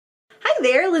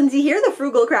there, Lindsay here, the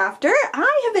Frugal Crafter.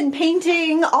 I have been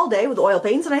painting all day with oil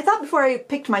paints, and I thought before I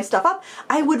picked my stuff up,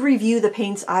 I would review the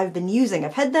paints I've been using.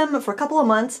 I've had them for a couple of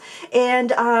months,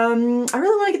 and I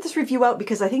really want to get this review out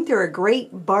because I think they're a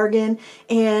great bargain,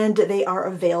 and they are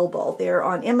available. They're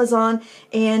on Amazon,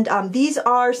 and these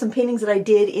are some paintings that I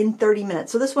did in 30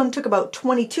 minutes. So this one took about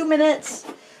 22 minutes.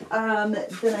 Then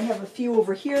I have a few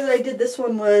over here that I did. This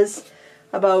one was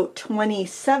about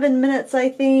 27 minutes, I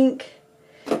think.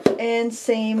 And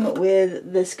same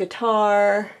with this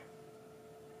guitar.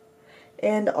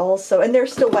 And also, and they're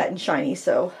still wet and shiny,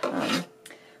 so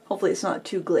hopefully it's not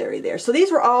too glary there. So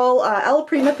these were all alla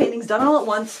prima paintings done all at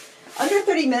once, under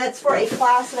 30 minutes for a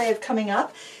class that I have coming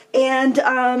up. And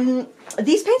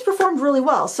these paints performed really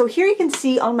well. So here you can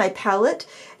see on my palette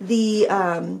the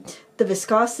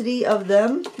viscosity of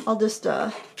them. I'll just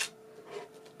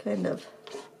kind of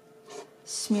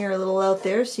smear a little out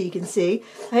there so you can see.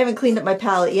 I haven't cleaned up my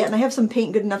palette yet, and I have some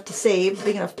paint good enough to save,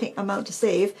 big enough paint amount to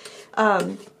save.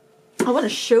 I want to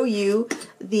show you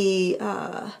the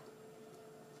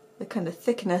kind of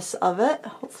thickness of it.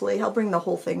 Hopefully, I'll bring the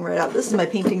whole thing right up. This is my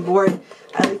painting board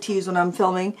I like to use when I'm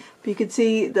filming. But you can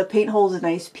see the paint holds a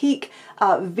nice peak.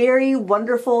 Very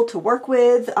wonderful to work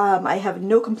with. I have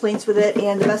no complaints with it,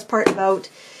 and the best part about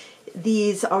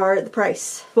these are the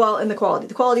price. Well, and the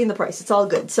quality and the price. It's all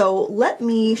good. So let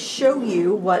me show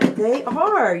you what they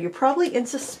are. You're probably in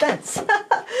suspense.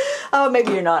 Oh,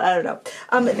 maybe you're not. I don't know.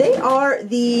 They are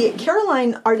the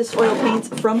Caroline Artist Oil Paints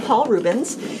from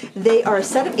Rubens. They are a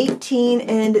set of 18,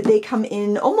 and they come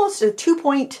in almost a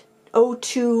 2.02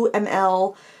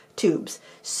 ml tubes.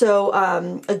 So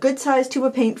a good size tube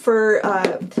of paint. For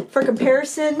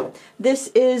comparison, this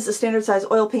is a standard size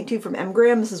oil paint tube from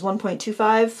Graham. This is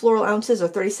 1.25 floral ounces or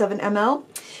 37 ml.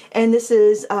 And this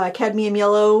is cadmium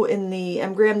yellow in the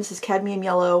Graham. This is cadmium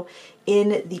yellow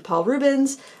in the Paul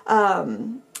Rubens.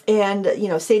 And, you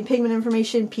know, same pigment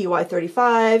information,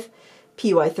 PY35,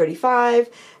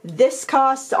 PY35. This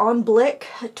costs on Blick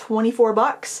 24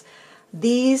 bucks.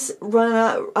 These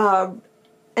run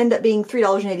end up being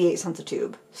 $3.88 a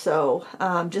tube. So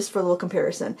just for a little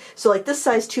comparison. So like this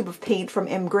size tube of paint from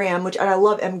Graham, which, and I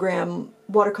love Graham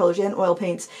watercolors and oil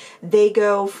paints, they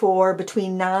go for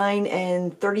between $9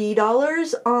 and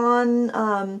 $30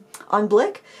 on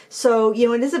Blick. So, you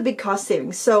know, it is a big cost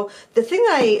savings. So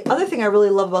the other thing I really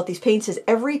love about these paints is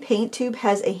every paint tube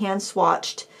has a hand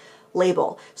swatched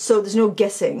label. So there's no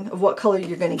guessing of what color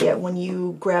you're going to get when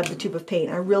you grab the tube of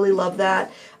paint. I really love that.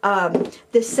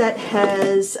 This set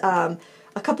has a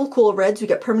couple cool reds. We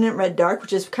got Permanent Red Dark,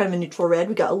 which is kind of a neutral red.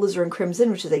 We got Alizarin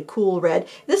Crimson, which is a cool red.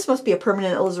 This must be a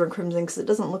permanent Alizarin Crimson because it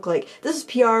doesn't look like... This is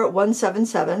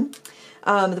PR177.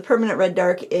 The Permanent Red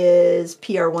Dark is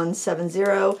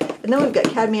PR170. And then we've got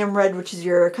Cadmium Red, which is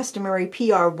your customary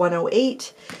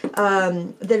PR108.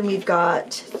 Then we've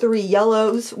got 3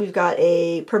 yellows. We've got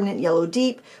a Permanent Yellow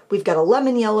Deep. We've got a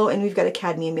Lemon Yellow, and we've got a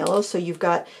Cadmium Yellow. So you've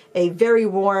got a very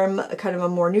warm, kind of a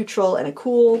more neutral, and a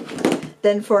cool.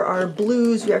 Then for our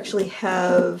blues, we actually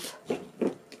have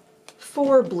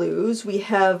 4 blues. We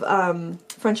have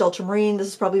French Ultramarine. This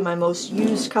is probably my most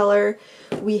used color.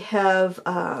 We have...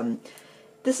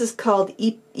 this is called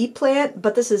E-Plant,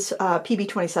 but this is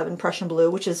PB27 Prussian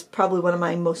Blue, which is probably one of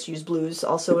my most used blues,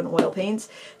 also in oil paints.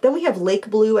 Then we have Lake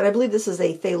Blue, and I believe this is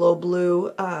a Phthalo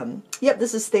Blue. Yep,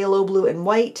 this is Phthalo Blue and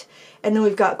white. And then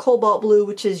we've got Cobalt Blue,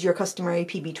 which is your customary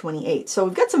PB28. So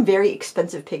we've got some very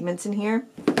expensive pigments in here.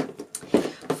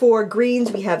 For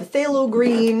greens, we have Phthalo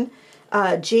Green,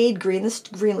 Jade Green. This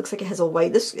green looks like it has a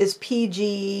white. This is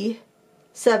PG7,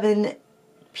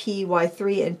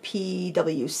 PY3, and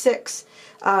PW6.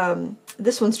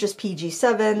 This one's just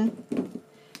PG7.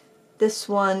 This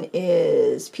one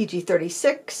is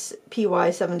PG36,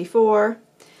 PY74.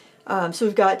 So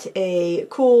we've got a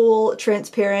cool,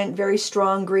 transparent, very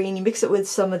strong green. You mix it with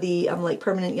some of the like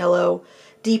Permanent Yellow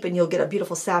Deep, and you'll get a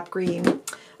beautiful sap green.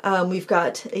 We've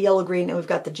got a yellow green, and we've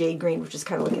got the jade green, which is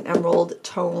kind of like an emerald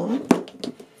tone.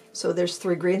 So there's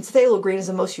 3 greens. Phthalo green is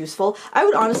the most useful. I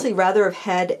would honestly rather have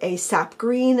had a sap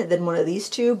green than one of these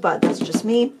two, but that's just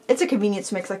me. It's a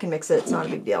convenience mix. I can mix it. It's not a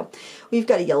big deal. We've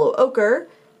got a yellow ochre,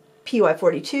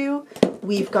 PY42.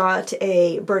 We've got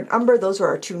a burnt umber. Those are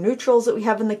our 2 neutrals that we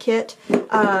have in the kit.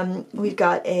 We've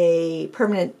got a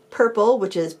permanent purple,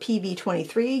 which is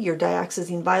PB23, your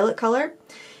dioxazine violet color.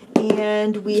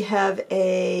 And we have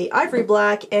a ivory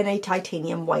black and a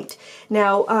titanium white.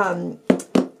 Now,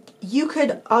 you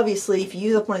could, obviously, if you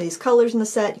use up one of these colors in the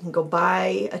set, you can go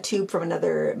buy a tube from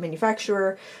another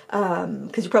manufacturer,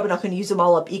 because you're probably not going to use them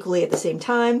all up equally at the same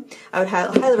time. I would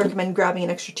highly recommend grabbing an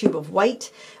extra tube of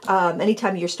white.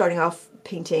 Anytime you're starting off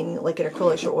painting like in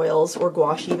acrylics or oils or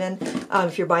gouache even,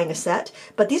 if you're buying a set.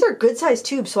 But these are good sized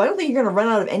tubes, so I don't think you're going to run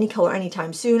out of any color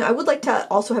anytime soon. I would like to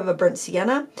also have a burnt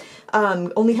sienna.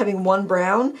 Only having one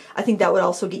brown, I think that would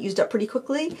also get used up pretty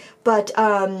quickly. But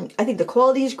I think the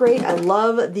quality is great. I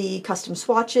love the custom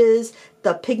swatches.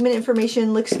 The pigment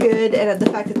information looks good, and the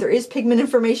fact that there is pigment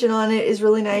information on it is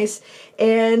really nice.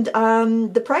 And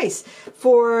the price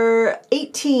for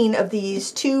 18 of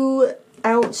these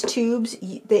 2-ounce tubes,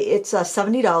 it's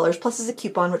 $70 plus is a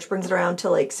coupon, which brings it around to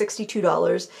like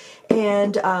 $62,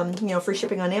 and you know, free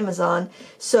shipping on Amazon.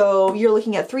 So you're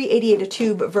looking at $3.88 a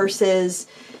tube versus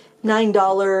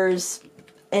 $9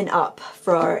 and up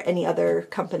for any other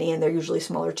company, and they're usually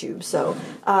smaller tubes. So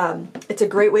it's a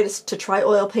great way to try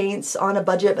oil paints on a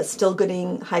budget, but still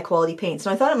getting high quality paints.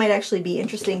 And I thought it might actually be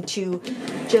interesting to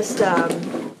just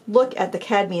look at the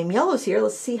cadmium yellows here.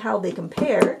 Let's see how they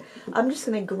compare. I'm just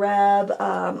going to grab,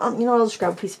 you know, I'll just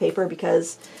grab a piece of paper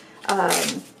because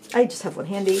I just have one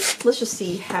handy. Let's just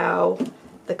see how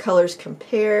the colors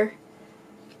compare.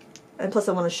 And plus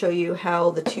I want to show you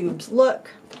how the tubes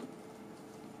look.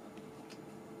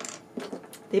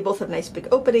 They both have nice big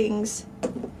openings.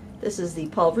 This is the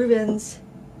Paul Rubens.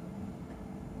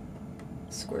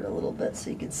 Squirt a little bit so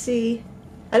you can see.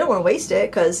 I don't want to waste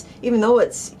it because even though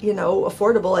it's, you know,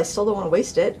 affordable, I still don't want to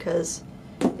waste it because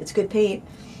it's good paint.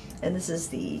 And this is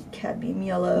the cadmium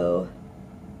yellow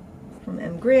from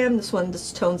M. Graham. This one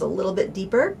just tones a little bit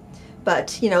deeper.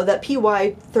 But, you know, that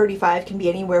PY35 can be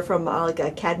anywhere from like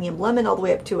a cadmium lemon all the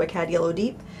way up to a cad yellow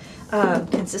deep.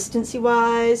 Consistency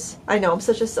wise, I know I'm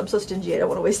so stingy, I don't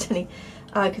want to waste any.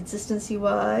 Consistency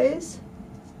wise,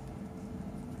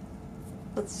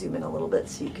 let's zoom in a little bit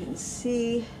so you can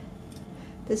see.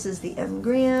 This is the M.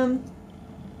 Graham.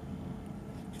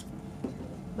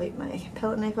 Wipe my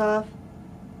palette knife off.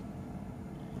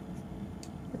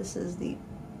 This is the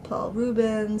Paul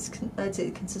Rubens. I'd say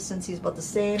the consistency is about the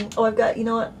same. Oh, I've got, you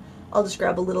know what, I'll just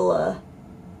grab a little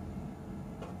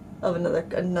of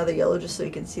another yellow just so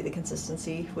you can see the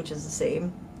consistency, which is the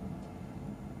same.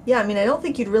 Yeah, I mean, I don't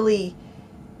think you'd really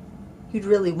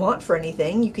want for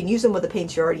anything. You can use them with the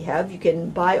paints you already have. You can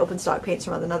buy open stock paints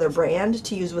from another brand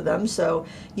to use with them, so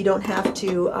you don't have to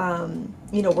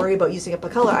you know, worry about using up a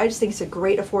color. I just think it's a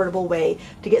great affordable way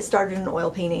to get started in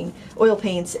oil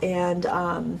paints, and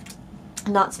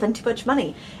not spend too much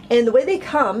money. And the way they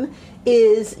come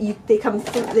is they come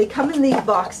in these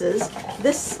boxes.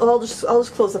 This, I'll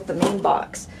just close up the main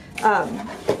box.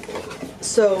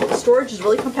 So storage is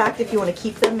really compact if you want to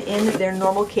keep them in their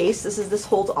normal case. This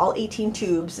holds all 18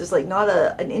 tubes. There's like not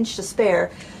an inch to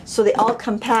spare, so they all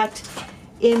compact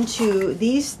into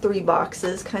these 3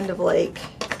 boxes, kind of like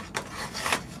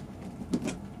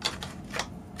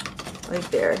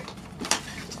they're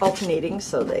alternating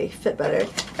so they fit better,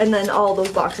 and then all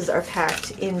those boxes are packed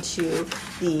into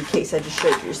the case I just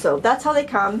showed you. So that's how they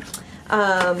come.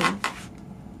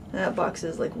 That box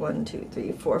is like 1, 2,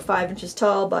 3, 4, 5 inches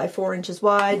tall by 4 inches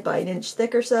wide by 1 inch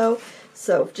thick or so.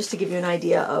 So just to give you an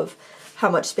idea of how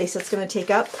much space that's going to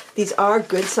take up. These are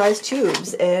good sized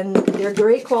tubes, and they're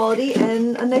great quality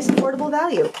and a nice affordable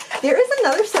value. There is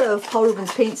another set of Paul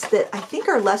Rubens paints that I think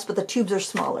are less, but the tubes are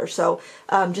smaller. So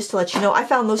just to let you know, I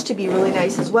found those to be really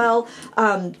nice as well.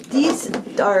 These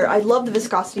are, I love the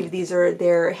viscosity of these.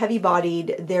 They're heavy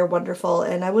bodied, they're wonderful,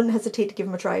 and I wouldn't hesitate to give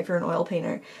them a try if you're an oil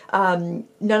painter.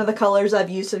 None of the colors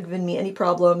I've used have given me any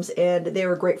problems, and they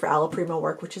were great for alla prima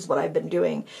work, which is what I've been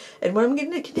doing and what I'm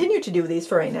going to continue to do with these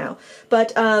for right now.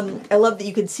 But I love that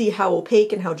you can see how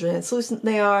opaque and how translucent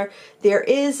they are. There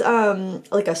is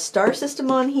like a star system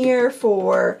on here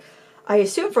for, I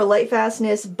assume for light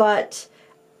fastness, but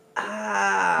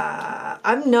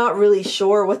I'm not really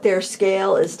sure what their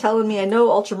scale is telling me. I know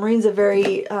ultramarine's a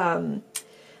very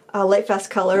light fast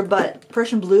color, but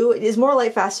Prussian blue is more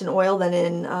light fast in oil than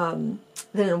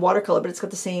in watercolor, but it's got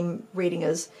the same rating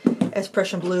as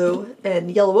Prussian blue. And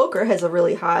yellow ochre has a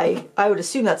really high, I would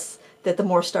assume that the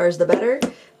more stars the better,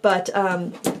 but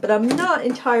I'm not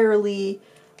entirely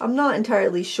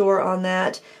sure on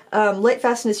that. Light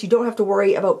fastness, you don't have to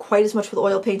worry about quite as much with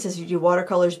oil paints as you do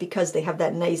watercolors, because they have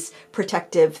that nice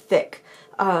protective thick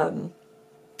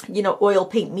you know, oil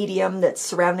paint medium that's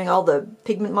surrounding all the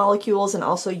pigment molecules, and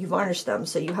also you varnish them,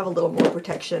 so you have a little more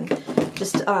protection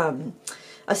just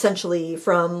essentially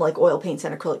from like oil paints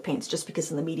and acrylic paints, just because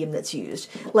of the medium that's used.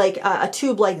 Like a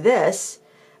tube like this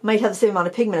might have the same amount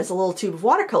of pigment as a little tube of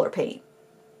watercolor paint.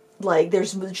 Like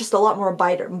there's just a lot more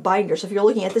binder. So if you're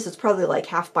looking at this, it's probably like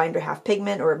half binder, half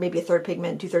pigment, or maybe a third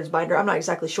pigment, 2/3 binder. I'm not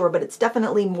exactly sure, but it's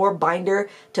definitely more binder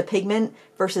to pigment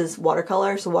versus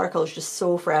watercolor. So watercolor is just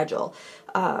so fragile.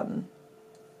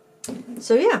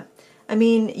 So yeah, I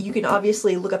mean, you can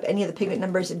obviously look up any of the pigment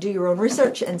numbers and do your own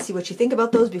research and see what you think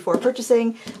about those before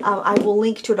purchasing. I will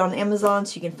link to it on Amazon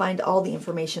so you can find all the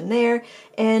information there.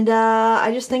 And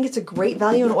I just think it's a great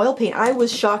value in oil paint. I was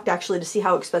shocked actually to see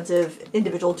how expensive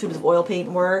individual tubes of oil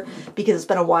paint were, because it's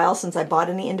been a while since I bought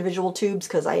any individual tubes,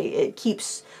 because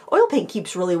oil paint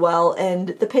keeps really well, and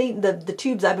the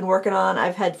tubes I've been working on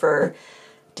I've had for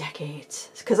decades,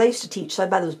 because I used to teach, so I'd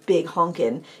buy those big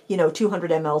honkin',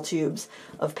 200 ml tubes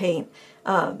of paint,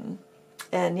 and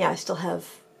yeah, I still have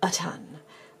a ton.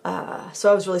 So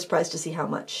I was really surprised to see how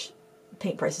much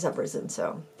paint prices have risen.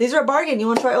 So these are a bargain. You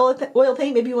want to try oil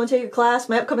paint? Maybe you want to take a class.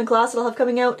 My upcoming class that I'll have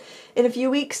coming out in a few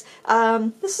weeks.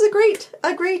 This is a great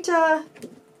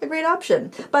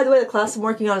option. By the way, the class I'm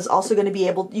working on is also going to be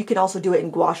you can also do it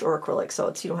in gouache or acrylic, so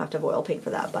you don't have to have oil paint for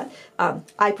that, but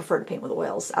I prefer to paint with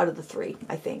oils out of the three,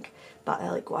 I think. But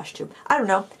I like gouache too. I don't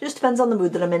know. It just depends on the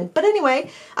mood that I'm in. But anyway,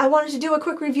 I wanted to do a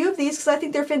quick review of these because I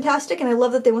think they're fantastic, and I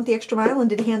love that they went the extra mile and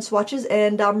did hand swatches,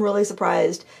 and I'm really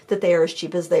surprised that they are as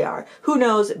cheap as they are. Who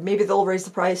knows? Maybe they'll raise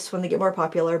the price when they get more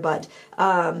popular, but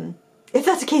if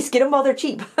that's the case, get them while they're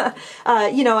cheap.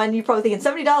 And you're probably thinking,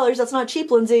 $70, that's not cheap,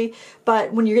 Lindsay.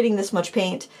 But when you're getting this much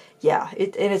paint, yeah,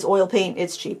 and it's oil paint,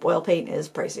 it's cheap. Oil paint is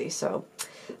pricey, so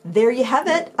there you have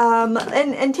it.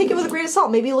 And take it with a grain of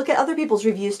salt. Maybe look at other people's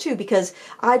reviews too, because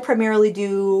I primarily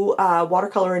do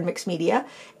watercolor and mixed media,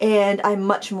 and I'm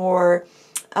much more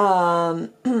versed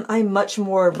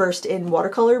in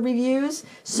watercolor reviews.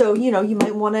 So, you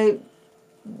might want to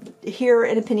hear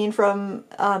an opinion from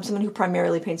someone who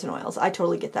primarily paints in oils. I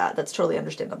totally get that. That's totally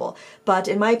understandable. But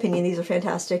in my opinion, these are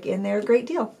fantastic and they're a great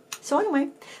deal. So anyway,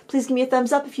 please give me a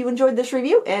thumbs up if you enjoyed this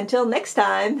review. Until next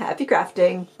time, happy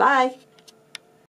crafting. Bye!